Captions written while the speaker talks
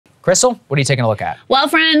Krystal, what are you taking a look at? Well,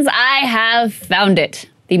 friends, I have found it.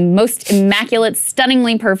 The most immaculate,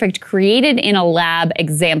 stunningly perfect, created in a lab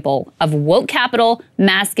example of woke capital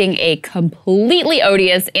masking a completely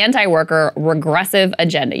odious, anti-worker, regressive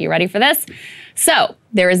agenda. You ready for this? So,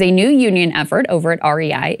 there is a new union effort over at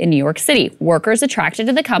REI in New York City. Workers attracted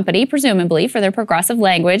to the company, presumably for their progressive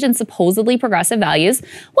language and supposedly progressive values,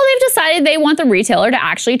 well, they've decided they want the retailer to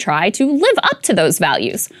actually try to live up to those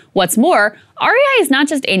values. What's more, REI is not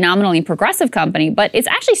just a nominally progressive company, but it's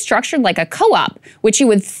actually structured like a co-op, which you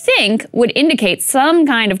would think would indicate some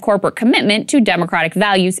kind of corporate commitment to democratic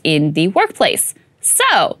values in the workplace.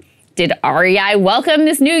 So, did REI welcome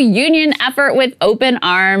this new union effort with open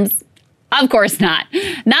arms? Of course not.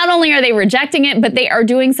 Not only are they rejecting it, but they are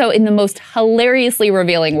doing so in the most hilariously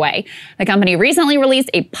revealing way. The company recently released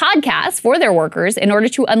a podcast for their workers in order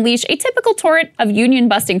to unleash a typical torrent of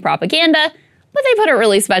union-busting propaganda, but they put a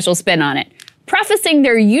really special spin on it, prefacing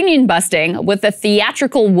their union busting with a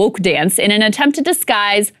theatrical woke dance in an attempt to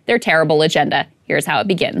disguise their terrible agenda. Here's how it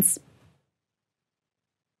begins.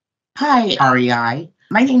 Hi, REI.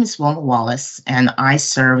 My name is Wilma Wallace, and I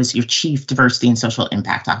serve as your Chief Diversity and Social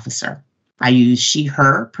Impact Officer. I use she,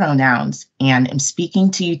 her pronouns and am speaking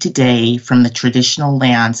to you today from the traditional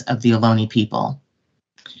lands of the Ohlone people.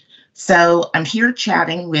 So I'm here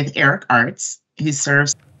chatting with Eric Arts, who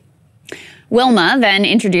serves. Wilma then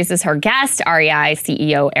introduces her guest, REI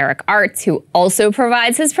CEO Eric Arts, who also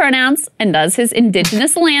provides his pronouns and does his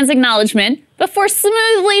indigenous lands acknowledgement before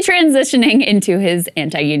smoothly transitioning into his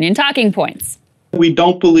anti-union talking points. I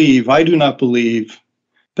do not believe,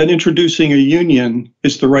 that introducing a union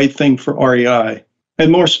is the right thing for REI.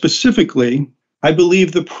 And more specifically, I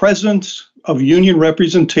believe the presence of union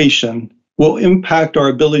representation will impact our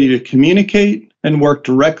ability to communicate and work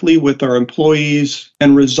directly with our employees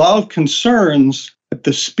and resolve concerns at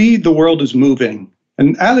the speed the world is moving.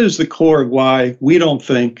 And that is the core of why we don't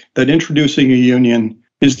think that introducing a union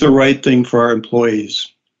is the right thing for our employees.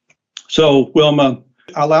 So, Wilma,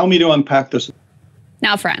 allow me to unpack this.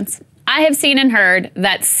 Now, friends, I have seen and heard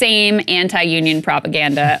that same anti-union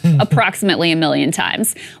propaganda approximately 1 million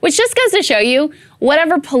times, which just goes to show you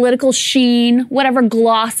whatever political sheen, whatever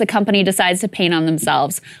gloss a company decides to paint on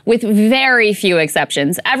themselves, with very few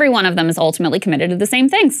exceptions, every one of them is ultimately committed to the same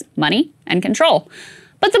things: money and control.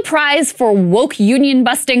 But the prize for woke union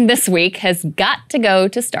busting this week has got to go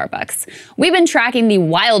to Starbucks. We've been tracking the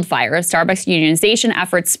wildfire of Starbucks unionization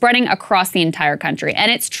efforts spreading across the entire country,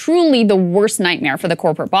 and it's truly the worst nightmare for the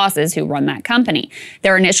corporate bosses who run that company.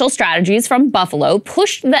 Their initial strategies from Buffalo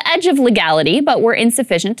pushed the edge of legality, but were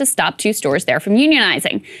insufficient to stop 2 stores there from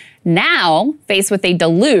unionizing. Now, faced with a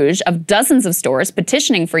deluge of dozens of stores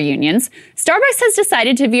petitioning for unions, Starbucks has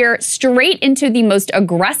decided to veer straight into the most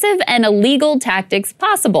aggressive and illegal tactics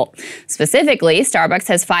possible. Specifically, Starbucks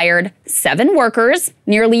has fired 7 workers,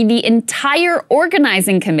 nearly the entire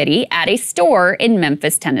organizing committee at a store in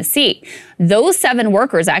Memphis, Tennessee. Those 7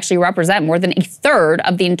 workers actually represent more than 1/3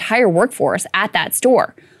 of the entire workforce at that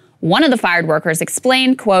store. One of the fired workers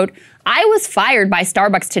explained, quote, "I was fired by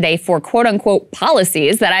Starbucks today for quote unquote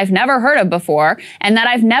policies that I've never heard of before and that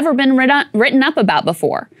I've never been written up about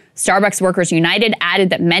before." Starbucks Workers United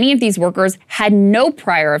added that many of these workers had no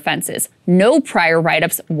prior offenses, no prior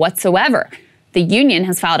write-ups whatsoever. The union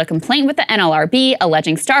has filed a complaint with the NLRB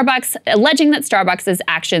alleging that Starbucks'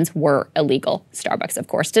 actions were illegal. Starbucks, of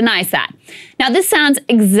course, denies that. Now, this sounds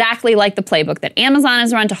exactly like the playbook that Amazon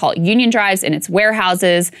has run to halt union drives in its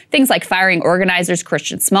warehouses, things like firing organizers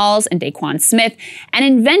Christian Smalls and Daquan Smith, and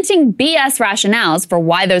inventing BS rationales for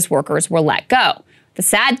why those workers were let go. The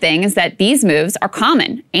sad thing is that these moves are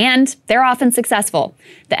common, and they're often successful.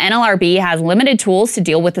 The NLRB has limited tools to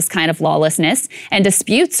deal with this kind of lawlessness, and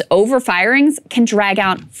disputes over firings can drag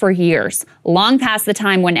out for years, long past the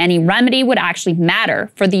time when any remedy would actually matter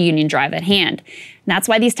for the union drive at hand. And that's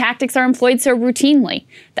why these tactics are employed so routinely.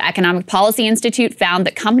 The Economic Policy Institute found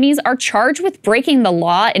that companies are charged with breaking the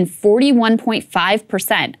law in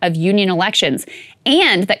 41.5% of union elections,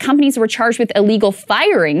 and that companies were charged with illegal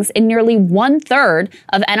firings in nearly 1/3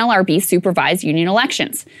 of NLRB-supervised union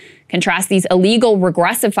elections. Contrast these illegal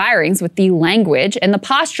regressive firings with the language and the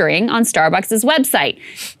posturing on Starbucks' website.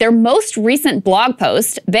 Their most recent blog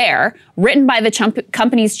post there, written by the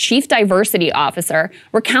company's chief diversity officer,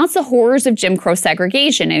 recounts the horrors of Jim Crow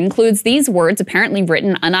segregation and includes these words apparently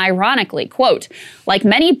written unironically, quote, "Like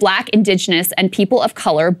many Black, Indigenous, and people of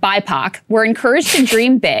color, BIPOC, we're encouraged to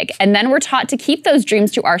dream big, and then we're taught to keep those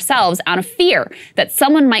dreams to ourselves out of fear that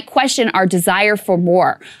someone might question our desire for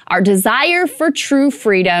more, our desire for true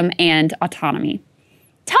freedom and autonomy."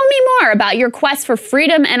 Tell me more about your quest for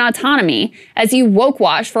freedom and autonomy as you woke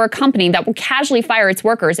wash for a company that will casually fire its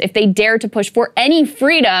workers if they dare to push for any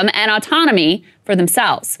freedom and autonomy for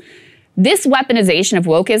themselves. This weaponization of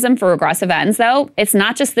wokeism for regressive ends, though, it's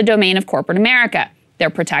not just the domain of corporate America. Their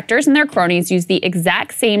protectors and their cronies use the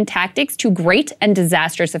exact same tactics to great and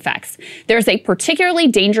disastrous effects. There's a particularly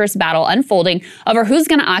dangerous battle unfolding over who's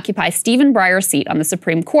going to occupy Stephen Breyer's seat on the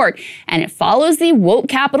Supreme Court, and it follows the woke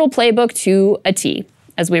capital playbook to a T.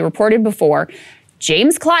 As we reported before,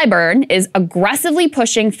 James Clyburn is aggressively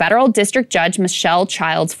pushing federal district judge Michelle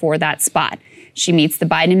Childs for that spot. She meets the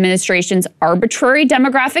Biden administration's arbitrary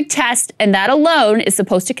demographic test, and that alone is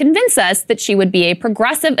supposed to convince us that she would be a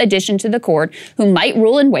progressive addition to the court who might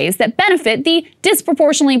rule in ways that benefit the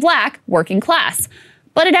disproportionately black working class.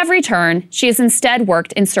 But at every turn, she has instead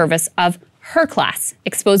worked in service of her class,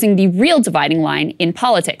 exposing the real dividing line in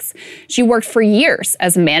politics. She worked for years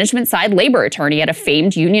as a management-side labor attorney at a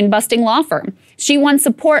famed union-busting law firm. She won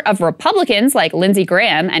support of Republicans like Lindsey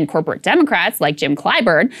Graham and corporate Democrats like Jim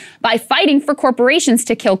Clyburn by fighting for corporations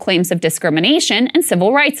to kill claims of discrimination and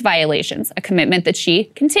civil rights violations, a commitment that she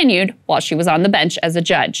continued while she was on the bench as a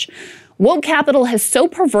judge. Woke capital has so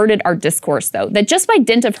perverted our discourse, though, that just by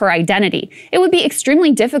dint of her identity, it would be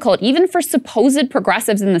extremely difficult even for supposed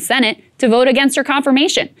progressives in the Senate to vote against her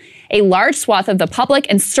confirmation. A large swath of the public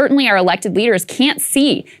and certainly our elected leaders can't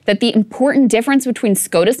see that the important difference between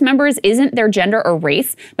SCOTUS members isn't their gender or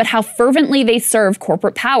race, but how fervently they serve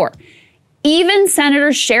corporate power. Even Senator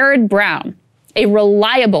Sherrod Brown, a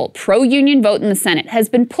reliable pro-union vote in the Senate, has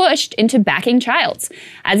been pushed into backing Childs.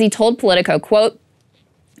 As he told Politico, quote,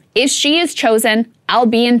 "If she is chosen, I'll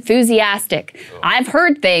be enthusiastic. I've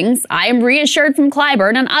heard things. I am reassured from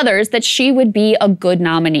Clyburn and others that she would be a good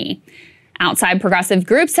nominee." Outside progressive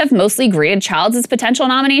groups have mostly greeted Childs' potential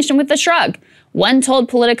nomination with a shrug. One told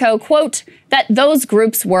Politico, quote, that those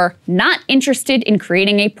groups were not interested in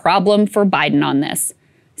creating a problem for Biden on this.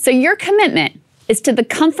 So your commitment is to the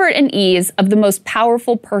comfort and ease of the most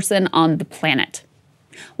powerful person on the planet.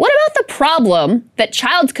 What about the problem that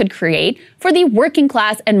Childs could create for the working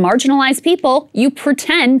class and marginalized people you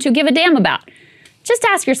pretend to give a damn about? Just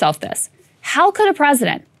ask yourself this. How could a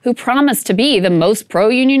president who promised to be the most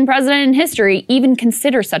pro-union president in history even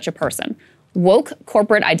consider such a person? Woke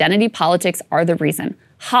corporate identity politics are the reason.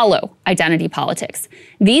 Hollow identity politics.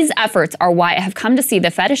 These efforts are why I have come to see the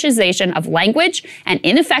fetishization of language and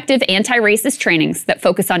ineffective anti-racist trainings that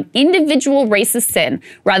focus on individual racist sin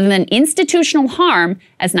rather than institutional harm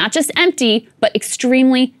as not just empty, but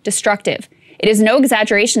extremely destructive. It is no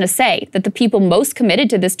exaggeration to say that the people most committed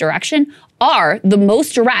to this direction are the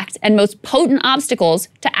most direct and most potent obstacles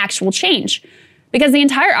to actual change. Because the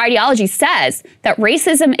entire ideology says that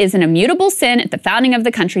racism is an immutable sin at the founding of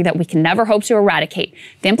the country that we can never hope to eradicate.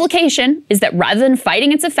 The implication is that rather than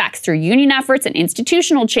fighting its effects through union efforts and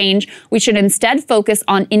institutional change, we should instead focus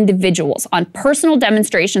on individuals, on personal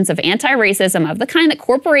demonstrations of anti-racism of the kind that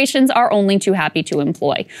corporations are only too happy to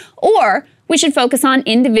employ. Or we should focus on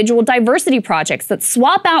individual diversity projects that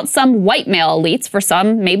swap out some white male elites for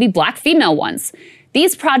some maybe black female ones.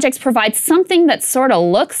 These projects provide something that sort of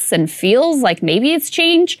looks and feels like maybe it's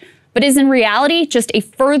change, but is in reality just a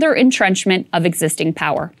further entrenchment of existing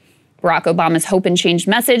power. Barack Obama's hope and change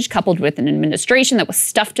message, coupled with an administration that was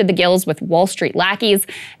stuffed to the gills with Wall Street lackeys,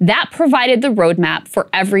 that provided the roadmap for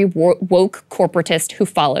every woke corporatist who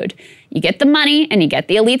followed. You get the money and you get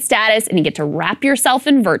the elite status and you get to wrap yourself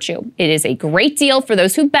in virtue. It is a great deal for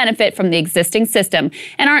those who benefit from the existing system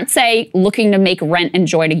and aren't, say, looking to make rent and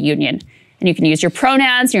join a union. And you can use your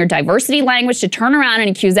pronouns and your diversity language to turn around and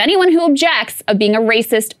accuse anyone who objects of being a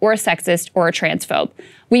racist or a sexist or a transphobe.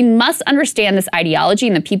 We must understand this ideology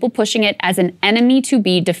and the people pushing it as an enemy to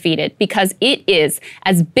be defeated, because it is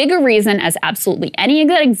as big a reason as absolutely any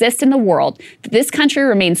that exists in the world that this country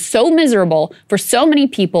remains so miserable for so many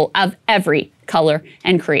people of every color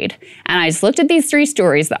and creed. And I just looked at these three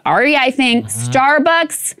stories, the REI thing,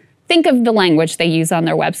 Starbucks. Think of the language they use on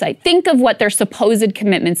their website. Think of what their supposed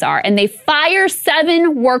commitments are. And they fire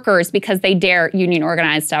 7 workers because they dare union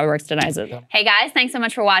organize Starbucks denies it. Hey guys, thanks so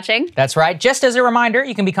much for watching. That's right. Just as a reminder,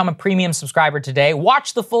 you can become a premium subscriber today.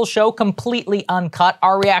 Watch the full show completely uncut.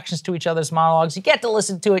 Our reactions to each other's monologues. You get to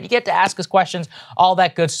listen to it. You get to ask us questions. All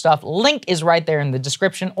that good stuff. Link is right there in the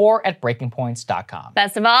description or at breakingpoints.com.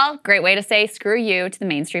 Best of all, great way to say screw you to the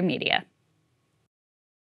mainstream media.